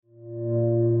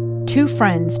Two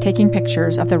friends taking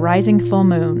pictures of the rising full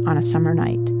moon on a summer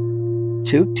night.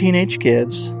 Two teenage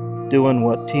kids doing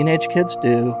what teenage kids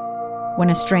do. When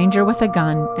a stranger with a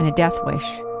gun and a death wish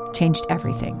changed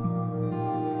everything.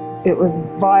 It was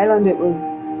violent, it was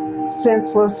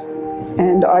senseless,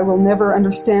 and I will never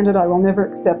understand it, I will never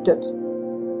accept it.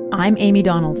 I'm Amy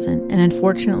Donaldson, and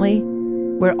unfortunately,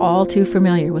 we're all too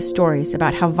familiar with stories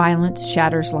about how violence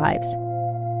shatters lives.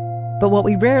 But what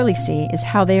we rarely see is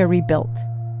how they are rebuilt.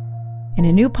 In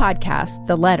a new podcast,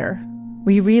 The Letter,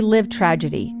 we relive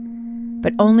tragedy,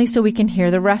 but only so we can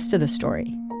hear the rest of the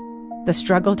story. The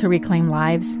struggle to reclaim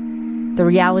lives, the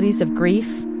realities of grief,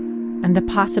 and the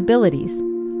possibilities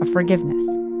of forgiveness.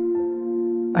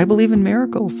 I believe in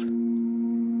miracles.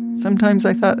 Sometimes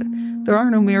I thought, there are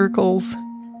no miracles.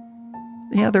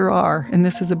 Yeah, there are, and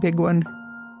this is a big one.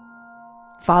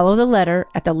 Follow The Letter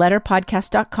at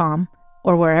theletterpodcast.com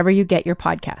or wherever you get your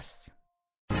podcasts.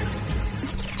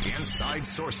 Inside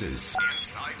Sources.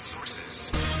 Inside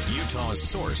Sources. Utah's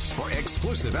source for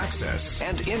exclusive access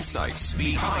and insights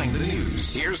behind the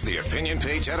news. Here's the opinion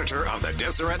page editor of the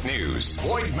Deseret News,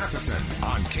 Boyd Matheson,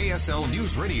 on KSL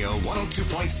News Radio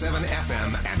 102.7 FM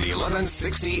and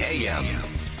 1160 AM.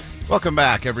 Welcome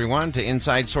back, everyone, to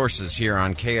Inside Sources here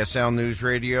on KSL News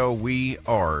Radio. We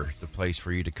are the place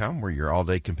for you to come. We're your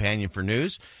all-day companion for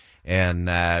news and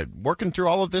working through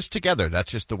all of this together.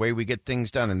 That's just the way we get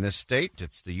things done in this state.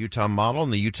 It's the Utah model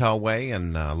and the Utah way,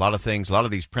 and a lot of things, a lot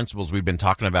of these principles we've been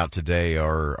talking about today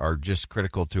are just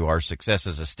critical to our success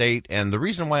as a state, and the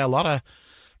reason why a lot of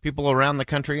people around the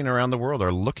country and around the world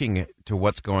are looking to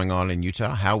what's going on in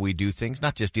Utah, how we do things,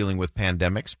 not just dealing with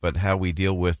pandemics, but how we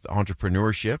deal with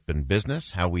entrepreneurship and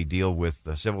business, how we deal with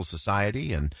civil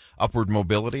society and upward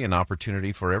mobility and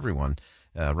opportunity for everyone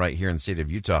right here in the state of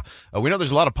Utah. We know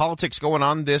there's a lot of politics going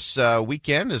on this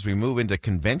weekend as we move into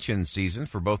convention season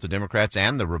for both the Democrats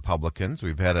and the Republicans.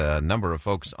 We've had a number of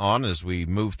folks on as we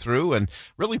move through, and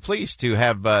really pleased to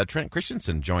have Trent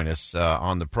Christensen join us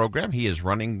on the program. He is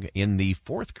running in the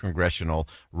 4th congressional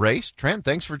race. Trent,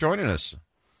 thanks for joining us.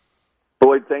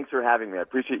 Boyd, thanks for having me. I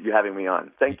appreciate you having me on.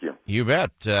 Thank you. You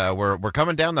bet. We're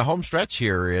coming down the home stretch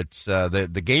here. It's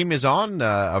the game is on,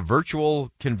 a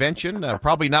virtual convention,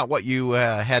 probably not what you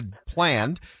had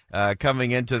planned coming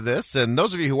into this. And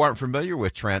those of you who aren't familiar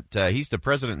with Trent, he's the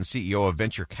president and CEO of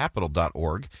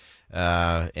VentureCapital.org.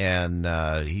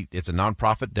 It's a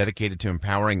nonprofit dedicated to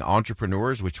empowering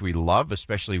entrepreneurs, which we love,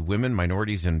 especially women,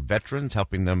 minorities, and veterans,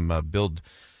 helping them build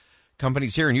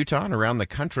companies here in Utah and around the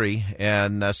country.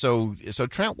 And so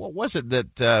Trent, what was it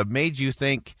that made you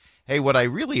think, hey, what I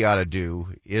really ought to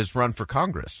do is run for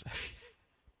Congress?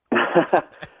 I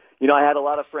had a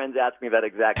lot of friends ask me that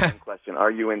exact same question. Are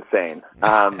you insane?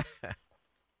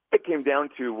 It came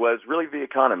down to was really the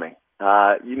economy.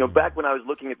 Back when I was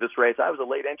looking at this race, I was a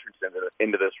late entrance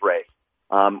into this race.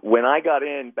 When I got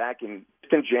in back in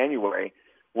January,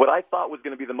 what I thought was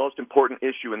going to be the most important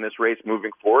issue in this race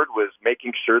moving forward was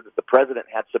making sure that the president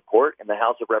had support in the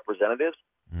House of Representatives,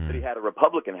 that he had a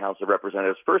Republican House of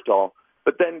Representatives, first of all,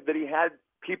 but then that he had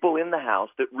people in the House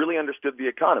that really understood the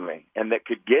economy and that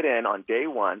could get in on day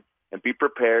one and be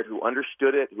prepared, who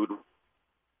understood it,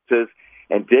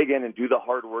 and dig in and do the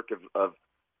hard work of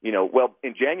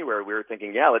in January we were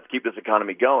thinking, let's keep this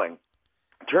economy going.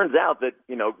 It turns out that,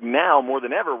 now more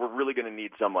than ever, we're really going to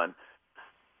need someone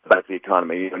about the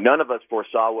economy. None of us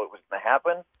foresaw what was going to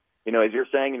happen. As you're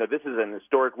saying, this is an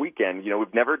historic weekend.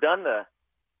 We've never done the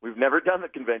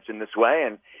convention this way,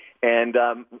 and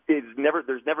there's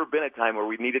never been a time where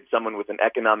we needed someone with an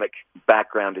economic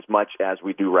background as much as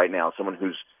we do right now. Someone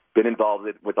who's been involved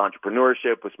with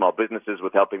entrepreneurship, with small businesses,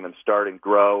 with helping them start and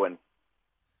grow, and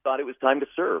thought it was time to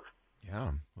serve.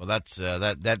 Yeah, well, that's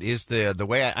that is the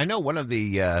way. I know one of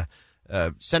the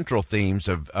central themes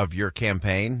of your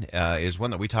campaign is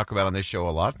one that we talk about on this show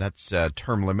a lot. That's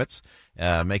term limits,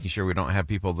 making sure we don't have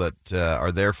people that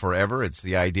are there forever. It's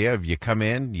the idea of you come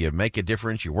in, you make a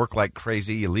difference, you work like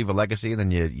crazy, you leave a legacy, and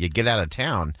then you get out of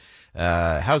town.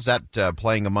 How's that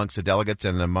playing amongst the delegates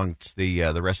and amongst the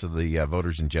rest of the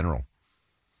voters in general?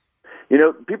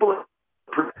 People,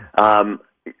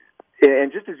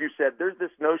 and just as you said, there's this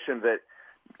notion that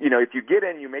if you get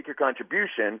in, you make your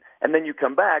contribution, and then you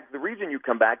come back, the reason you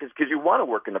come back is because you want to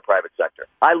work in the private sector.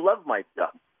 I love my job,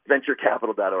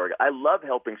 VentureCapital.org. I love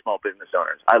helping small business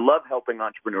owners. I love helping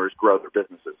entrepreneurs grow their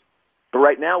businesses. But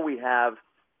right now we have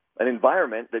an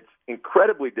environment that's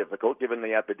incredibly difficult given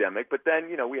the epidemic, but then,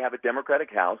 we have a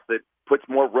Democratic House that puts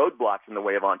more roadblocks in the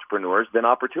way of entrepreneurs than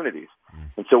opportunities.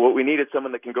 And so what we need is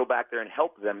someone that can go back there and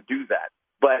help them do that,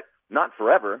 but not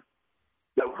forever.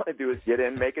 What I want to do is get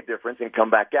in, make a difference, and come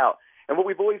back out. And what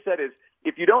we've always said is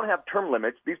if you don't have term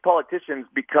limits, these politicians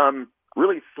become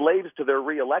really slaves to their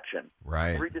reelection.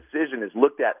 Right. Every decision is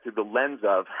looked at through the lens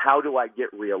of how do I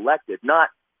get reelected, not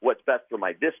what's best for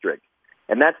my district.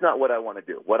 And that's not what I want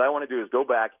to do. What I want to do is go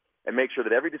back and make sure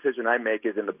that every decision I make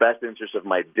is in the best interest of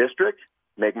my district,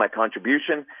 make my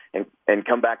contribution, and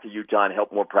come back to Utah and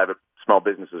help more private small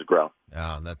businesses grow.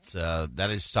 That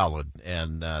is solid,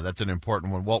 and that's an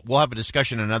important one. We'll have a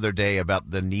discussion another day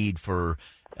about the need for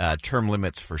term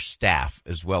limits for staff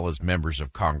as well as members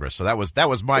of Congress. So that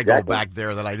was my goal back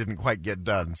there that I didn't quite get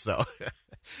done. So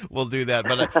we'll do that.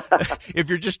 But if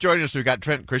you're just joining us, we've got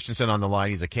Trent Christensen on the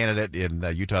line. He's a candidate in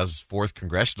Utah's 4th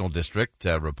Congressional District.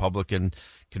 Republican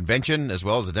convention as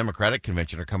well as the Democratic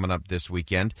convention are coming up this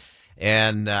weekend.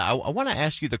 And I want to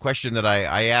ask you the question that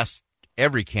I asked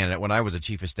every candidate when I was a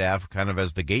chief of staff, kind of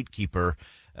as the gatekeeper,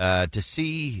 to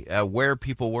see where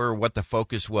people were, what the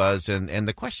focus was. And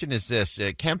the question is this.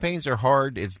 Campaigns are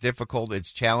hard. It's difficult.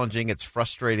 It's challenging. It's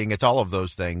frustrating. It's all of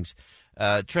those things.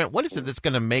 Trent, what is it that's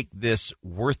going to make this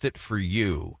worth it for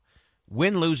you?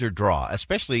 Win, lose, or draw,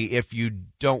 especially if you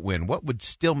don't win. What would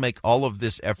still make all of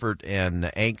this effort and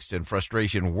angst and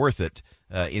frustration worth it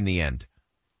in the end?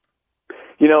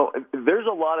 You know, there's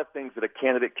a lot of things that a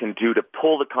candidate can do to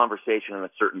pull the conversation in a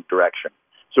certain direction.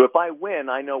 So if I win,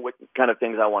 I know what kind of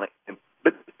things I want to,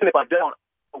 but if I don't,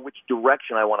 I know which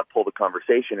direction I want to pull the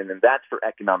conversation in, and that's for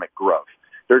economic growth.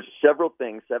 There's several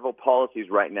things, several policies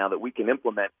right now that we can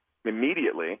implement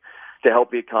immediately to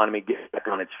help the economy get back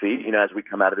on its feet, as we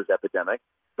come out of this epidemic.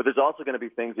 But there's also going to be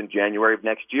things in January of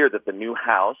next year that the new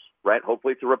House, right,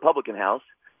 hopefully it's a Republican House,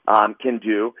 can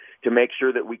do to make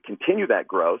sure that we continue that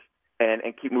growth and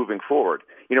keep moving forward.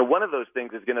 One of those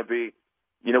things is going to be,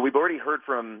 we've already heard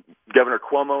from Governor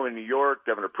Cuomo in New York,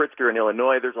 Governor Pritzker in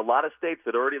Illinois. There's a lot of states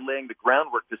that are already laying the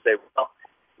groundwork to say, well,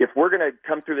 if we're going to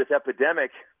come through this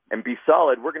epidemic and be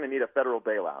solid, we're going to need a federal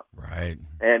bailout. Right.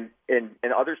 And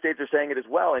other states are saying it as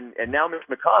well. And now Mitch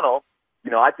McConnell,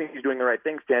 I think he's doing the right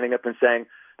thing, standing up and saying,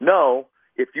 no,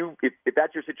 if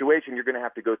that's your situation, you're going to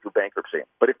have to go through bankruptcy.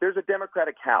 But if there's a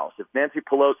Democratic House, if Nancy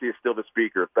Pelosi is still the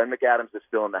Speaker, if Ben McAdams is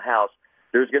still in the House,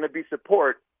 there's going to be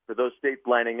support for those states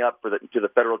lining up to the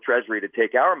federal Treasury to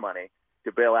take our money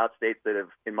to bail out states that have,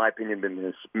 in my opinion,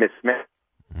 been mismanaged.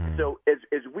 So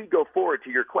as we go forward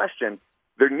to your question,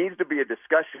 there needs to be a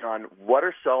discussion on what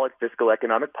are solid fiscal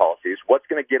economic policies, what's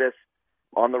going to get us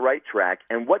on the right track,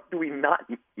 and what do we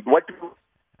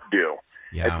do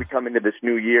as we come into this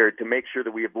new year to make sure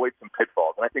that we avoid some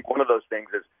pitfalls. And I think one of those things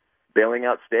is bailing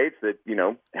out states that,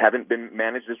 haven't been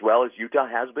managed as well as Utah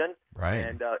has been, right,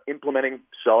 and implementing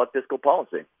solid fiscal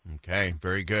policy. Okay,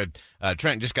 very good.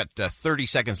 Trent, just got 30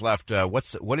 seconds left.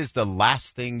 What is the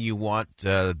last thing you want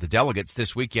the delegates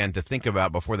this weekend to think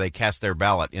about before they cast their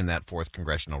ballot in that 4th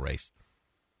congressional race?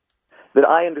 That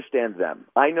I understand them.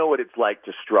 I know what it's like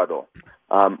to struggle.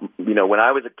 When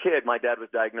I was a kid, my dad was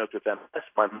diagnosed with MS.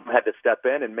 My mom had to step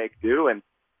in and make do, and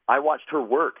I watched her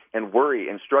work and worry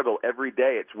and struggle every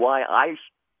day. It's why I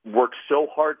work so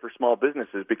hard for small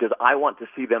businesses, because I want to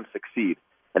see them succeed.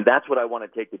 And that's what I want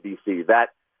to take to D.C., that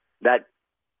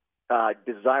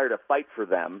desire to fight for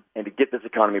them and to get this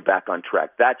economy back on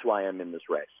track. That's why I'm in this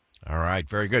race. All right,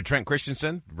 very good. Trent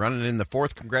Christensen, running in the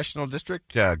 4th Congressional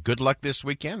District. Good luck this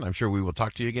weekend. I'm sure we will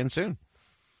talk to you again soon.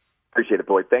 Appreciate it,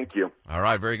 Boyd. Thank you. All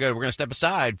right, very good. We're going to step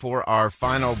aside for our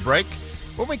final break.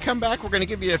 When we come back, we're going to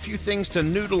give you a few things to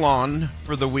noodle on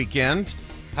for the weekend.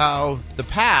 How the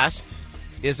past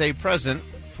is a present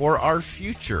for our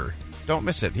future. Don't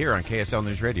miss it here on KSL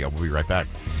News Radio. We'll be right back.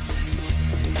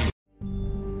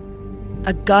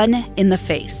 A gun in the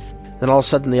face. Then all of a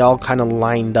sudden, they all kind of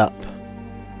lined up.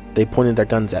 They pointed their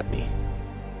guns at me.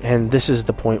 And this is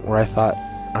the point where I thought,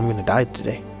 I'm going to die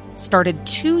today. Started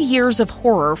 2 years of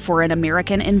horror for an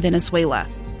American in Venezuela.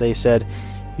 They said,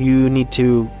 you need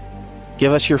to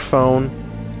give us your phone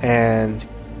and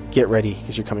get ready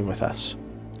because you're coming with us.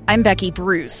 I'm Becky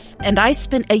Bruce, and I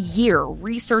spent a year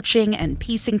researching and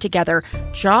piecing together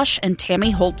Josh and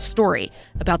Tammy Holt's story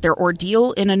about their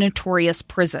ordeal in a notorious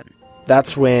prison.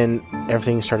 That's when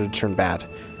everything started to turn bad.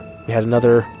 We had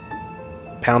another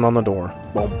pound on the door.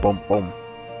 Boom, boom, boom.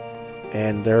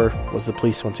 And there was the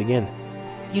police once again.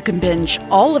 You can binge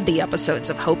all of the episodes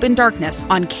of Hope in Darkness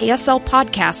on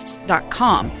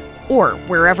KSLPodcasts.com or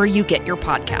wherever you get your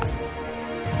podcasts.